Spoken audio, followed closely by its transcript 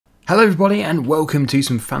Hello everybody and welcome to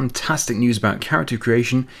some fantastic news about character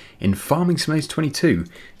creation in Farming Simulator 22.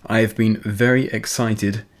 I have been very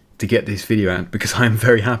excited to get this video out because I am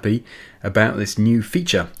very happy about this new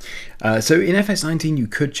feature. So in FS19 you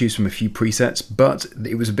could choose from a few presets, but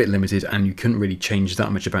it was a bit limited and you couldn't really change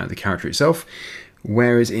that much about the character itself,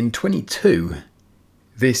 whereas in 22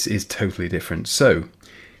 this is totally different. So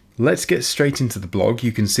let's get straight into the blog.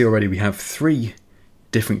 You can see already we have 3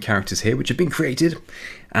 different characters here which have been created,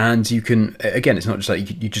 and you can, again, it's not just like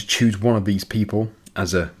you just choose one of these people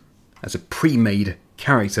as a pre-made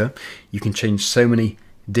character. You can change so many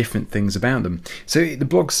different things about them. So the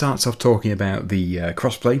blog starts off talking about the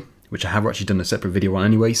crossplay, which I have actually done a separate video on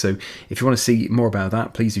anyway, so if you want to see more about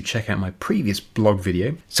that, please do check out my previous blog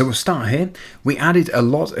video. So we'll start here. We added a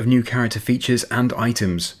lot of new character features and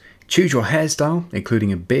items. Choose your hairstyle,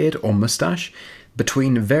 including a beard or mustache,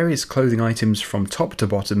 between various clothing items from top to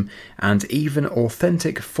bottom, and even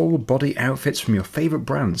authentic full body outfits from your favourite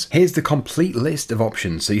brands. Here's the complete list of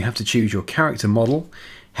options, so you have to choose your character model,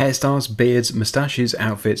 hairstyles, beards, moustaches,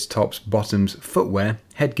 outfits, tops, bottoms, footwear,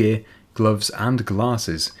 headgear, gloves and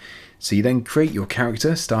glasses. So you then create your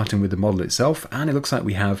character starting with the model itself, and it looks like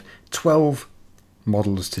we have 12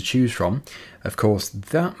 models to choose from. Of course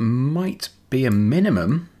that might be a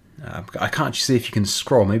minimum. I can't see if you can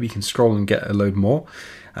scroll. Maybe you can scroll and get a load more.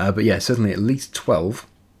 But yeah, certainly at least 12.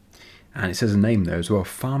 And it says a name there as well.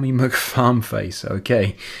 Farmy McFarmface.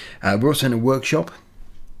 Okay. We're also in a workshop.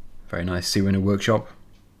 Very nice to see we're in a workshop.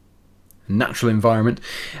 Natural environment.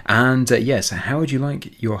 And yes, how would you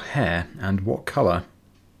like your hair and what colour?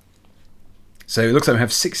 So it looks like we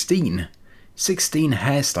have 16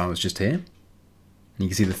 hairstyles just here. And you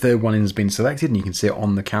can see the third one has been selected and you can see it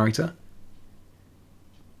on the character.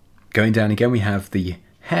 Going down again, we have the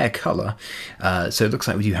hair colour, so it looks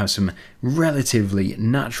like we do have some relatively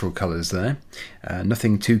natural colours there.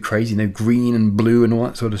 Nothing too crazy, no green and blue and all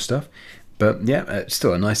that sort of stuff. But yeah,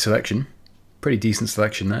 still a nice selection. Pretty decent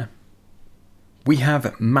selection there. We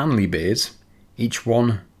have manly beards, each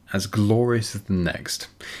one as glorious as the next.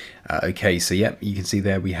 Okay, so yeah, you can see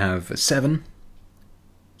there we have 7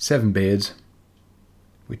 beards,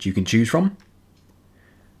 which you can choose from.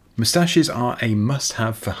 Moustaches are a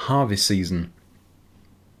must-have for harvest season.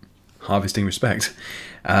 Harvesting respect.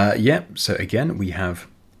 Yeah, so again, we have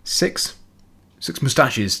six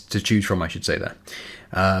moustaches to choose from, I should say there.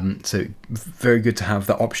 So very good to have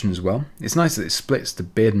that option as well. It's nice that it splits the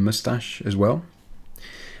beard and moustache as well.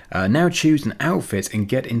 Now choose an outfit and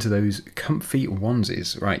get into those comfy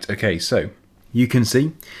onesies. Right, okay, so you can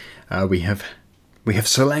see we have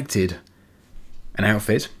selected an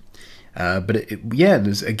outfit. But yeah,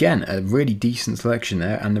 there's again a really decent selection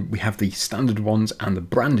there, and we have the standard ones and the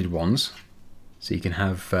branded ones. So you can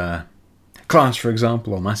have Class, for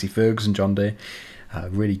example, or Massey Ferguson, John Deere.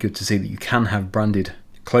 Really good to see that you can have branded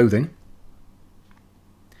clothing.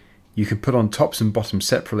 You can put on tops and bottoms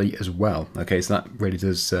separately as well. Okay, so that really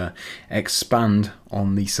does expand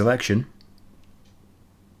on the selection.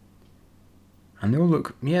 And they all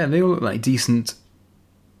look, yeah, they all look like decent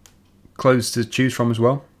clothes to choose from as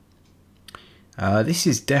well. This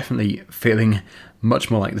is definitely feeling much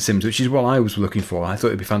more like The Sims, which is what I was looking for. I thought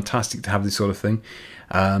it'd be fantastic to have this sort of thing.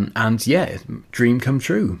 And yeah, dream come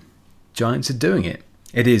true. Giants are doing it.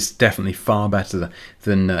 It is definitely far better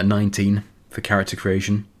than 19 for character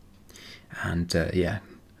creation. And yeah,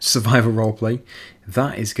 survival roleplay.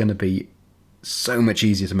 That is going to be so much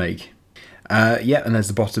easier to make. Yeah, and there's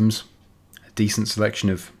the bottoms. A decent selection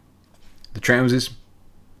of the trousers.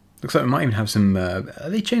 Looks like we might even have some, are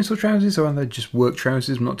they chainsaw trousers or are they just work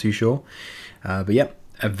trousers? I'm not too sure. But yep,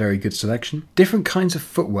 a very good selection. Different kinds of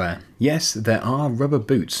footwear. Yes, there are rubber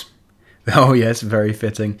boots. Oh yes, very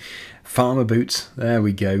fitting. Farmer boots, there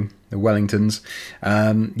we go. The Wellingtons.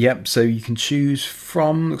 Yep, so you can choose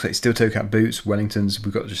from, looks like steel toe cap boots, Wellingtons.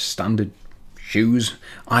 We've got just standard shoes.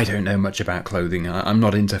 I don't know much about clothing. I'm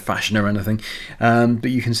not into fashion or anything.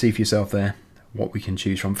 But you can see for yourself there what we can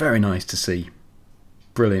choose from. Very nice to see.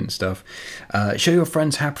 Brilliant stuff. Show your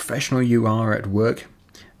friends how professional you are at work.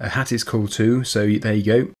 A hat is cool too, so there you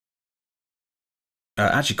go.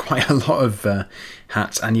 Actually quite a lot of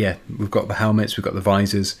hats, and yeah, we've got the helmets, we've got the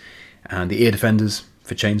visors, and the ear defenders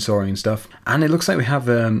for chainsawing and stuff. And it looks like we have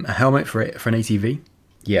a helmet for an ATV.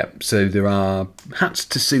 Yeah, so there are hats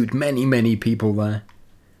to suit many people there.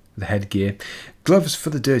 The headgear. Gloves for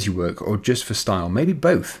the dirty work, or just for style, maybe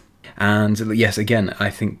both. And yes, again, I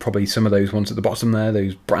think probably some of those ones at the bottom there,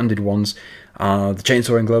 those branded ones, are the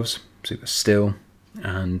chainsawing gloves. So you've got steel,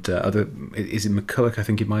 and is it McCulloch, I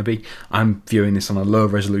think it might be. I'm viewing this on a lower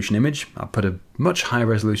resolution image. I'll put a much higher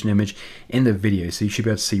resolution image in the video, so you should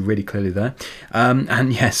be able to see really clearly there.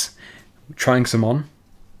 And yes, trying some on,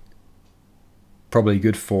 probably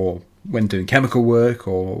good for when doing chemical work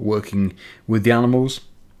or working with the animals.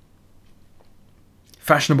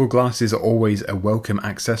 Fashionable glasses are always a welcome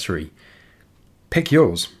accessory. Pick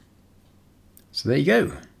yours. So there you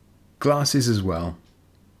go. Glasses as well.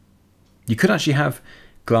 You could actually have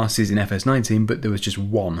glasses in FS19, but there was just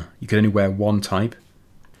one. You could only wear one type.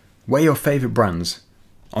 Wear your favourite brands.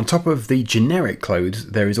 On top of the generic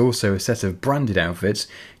clothes, there is also a set of branded outfits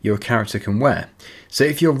your character can wear. So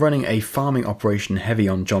if you're running a farming operation heavy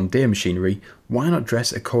on John Deere machinery, why not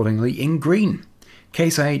dress accordingly in green?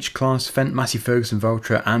 Case IH, Class, Fendt, Massey Ferguson,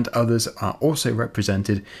 Valtra and others are also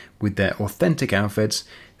represented with their authentic outfits,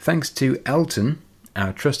 thanks to Elton,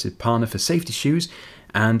 our trusted partner for safety shoes,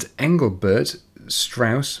 and Engelbert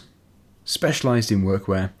Strauss, specialised in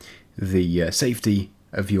workwear. The safety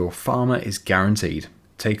of your farmer is guaranteed.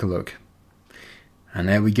 Take a look. And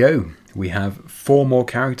there we go. We have 4 more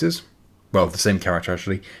characters, well, the same character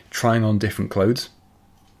actually, trying on different clothes.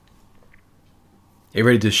 It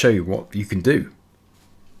really does show you what you can do.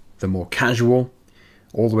 The more casual,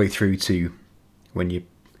 all the way through to when you're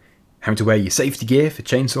having to wear your safety gear for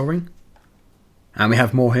chainsawing. And we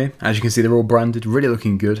have more here. As you can see, they're all branded, really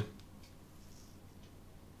looking good.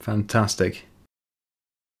 Fantastic.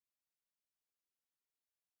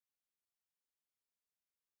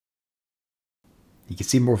 You can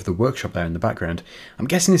see more of the workshop there in the background. I'm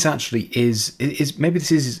guessing this actually is maybe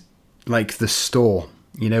this is like the store.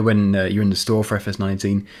 You know, when you're in the store for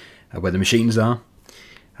FS19, where the machines are.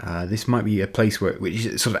 This might be a place which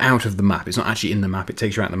is sort of out of the map. It's not actually in the map. It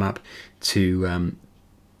takes you out of the map to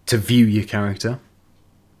view your character.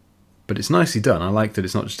 But it's nicely done. I like that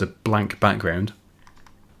it's not just a blank background.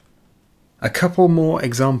 A couple more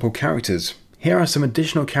example characters. Here are some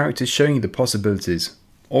additional characters showing you the possibilities.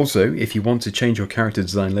 Also, if you want to change your character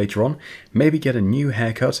design later on, maybe get a new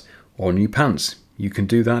haircut or new pants. You can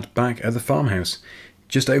do that back at the farmhouse.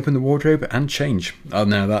 Just open the wardrobe and change. Oh,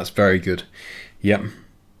 now that's very good. Yep.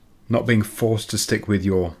 Not being forced to stick with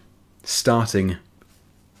your starting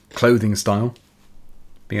clothing style.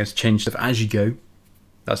 Being able to change stuff as you go.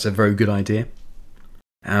 That's a very good idea.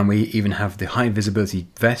 And we even have the high visibility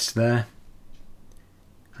vest there.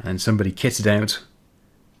 And somebody kitted out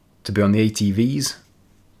to be on the ATVs.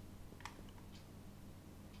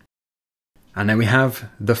 And then we have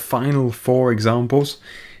the final 4 examples.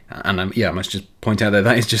 And yeah, I must just point out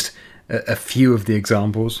that is just a few of the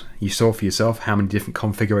examples. You saw for yourself how many different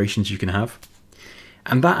configurations you can have.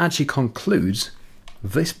 And that actually concludes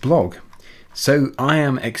this blog. So I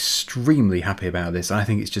am extremely happy about this. I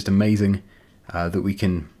think it's just amazing that we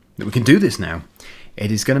can do this now. It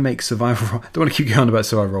is going to make Survival... I don't want to keep going on about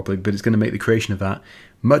Survival Roleplay, but it's going to make the creation of that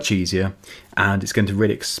much easier, and it's going to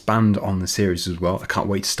really expand on the series as well. I can't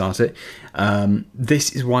wait to start it.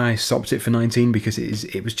 This is why I stopped it for 19, because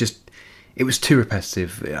it was too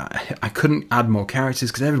repetitive. I couldn't add more characters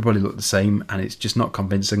because everybody looked the same, and it's just not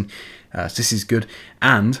convincing. So this is good,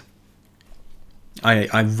 and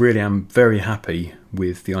I really am very happy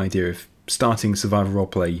with the idea of starting Survival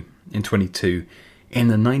Roleplay in 22 in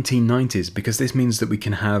the 1990s, because this means that we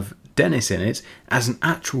can have Dennis in it as an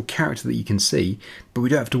actual character that you can see, but we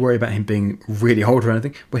don't have to worry about him being really old or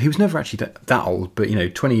anything. Well, he was never actually that old, but you know,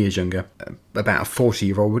 20 years younger, about a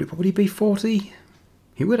 40-year-old. Would he be 40?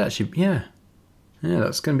 He would actually, yeah. Yeah,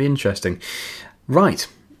 that's going to be interesting. Right.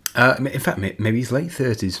 In fact, maybe he's late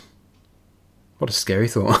 30s. What a scary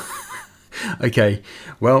thought. Okay,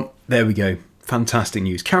 well, there we go. Fantastic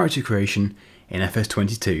news. Character creation in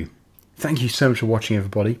FS22. Thank you so much for watching,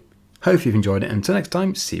 everybody. Hope you've enjoyed it, and until next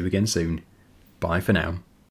time, see you again soon. Bye for now.